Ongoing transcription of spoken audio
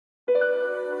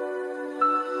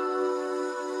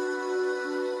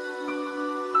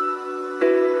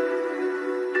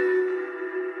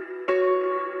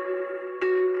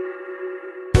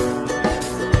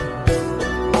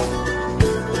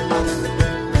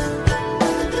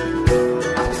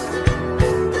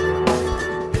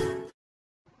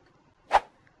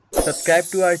subscribe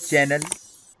to our channel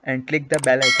and click the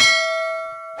bell icon.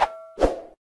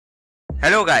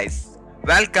 Hello guys,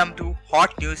 welcome to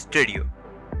Hot News Studio.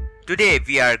 Today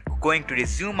we are going to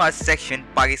resume our section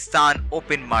Pakistan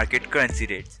Open Market Currency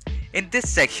Rates. In this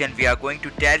section we are going to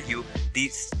tell you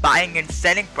the buying and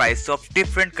selling price of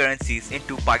different currencies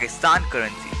into Pakistan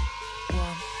currency.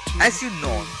 As you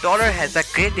know, dollar has a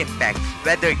great impact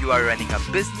whether you are running a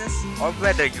business or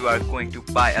whether you are going to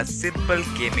buy a simple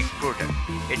gaming product.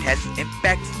 It has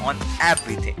impacts on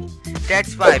everything.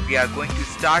 That's why we are going to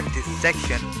start this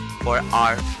section for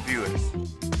our viewers.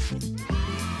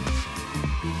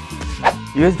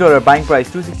 US dollar buying price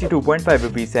 262.5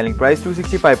 rupees, selling price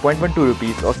 265.12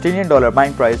 rupees. Australian dollar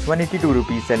buying price 182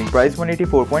 rupees, selling price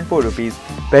 184.4 rupees.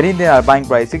 Bahrain dinar buying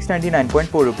price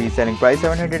 699.4 rupees, selling price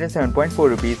 707.4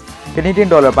 rupees. Canadian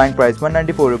dollar buying price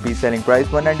 194 rupees, selling price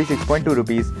 196.2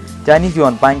 rupees. Chinese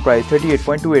yuan buying price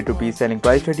 38.28 rupees, selling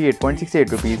price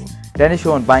 38.68 rupees. Danish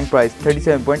yuan buying price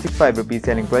 37.65 rupees,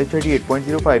 selling price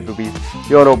 38.05 rupees.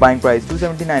 Euro buying price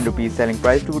 279 rupees, selling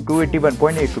price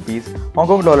 281.8 rupees. Hong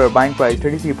Kong dollar buying price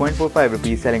 33.45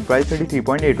 rupees, selling price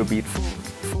 33.8 rupees.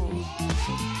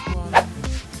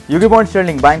 UK pound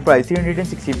sterling buying price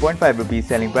 316.5 rupees,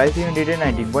 selling price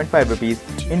 319.5 rupees.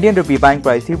 Indian rupee buying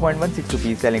price 3.16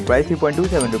 rupees, selling price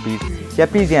 3.27 rupees.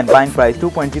 Japanese yen buying price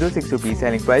 2.06 rupees,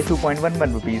 selling price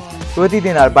 2.11 rupees. Kuwaiti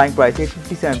dinar buying price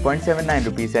 857.79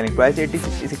 rupees, selling price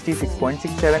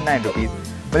 66.679 rupees.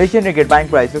 Malaysian ringgit buying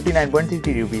price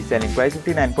 59.33 rupees, selling price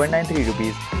 59.93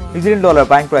 rupees. New Zealand dollar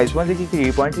buying price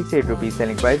 163.68 rupees,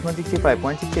 selling price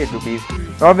 165.68 rupees.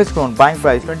 Norwegian krone buying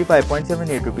price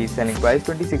 25.78 rupees, selling price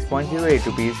 26.08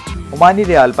 rupees. Omani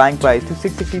Riyal buying price to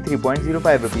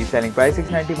 663.05 rupees, selling price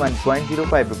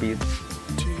 691.05 rupees.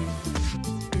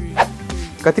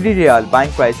 Qatari Riyal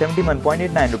buying price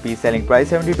 71.89 rupees, selling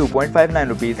price 72.59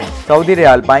 rupees. Saudi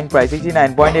Riyal buying price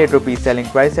 69.8 rupees, selling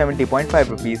price 70.5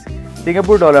 rupees.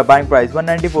 Singapore dollar buying price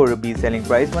 194 rupees, selling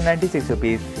price 196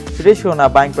 rupees. Swedish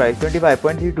krona buying price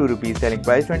 25.32 rupees, selling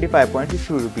price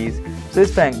 25.62 rupees.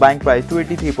 Swiss franc buying price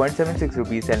 283.76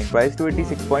 rupees, selling price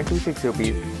 286.26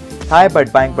 rupees. Thai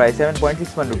baht buying price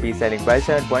 7.61 rupees, selling price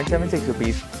 7.76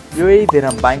 rupees. UAE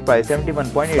dirham buying price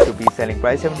 71.8 rupees, selling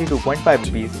price 72.5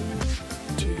 rupees.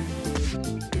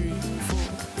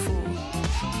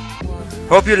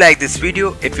 Hope you like this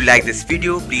video. If you like this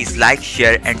video, please like,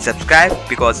 share and subscribe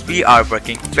because we are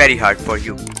working very hard for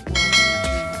you.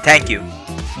 Thank you.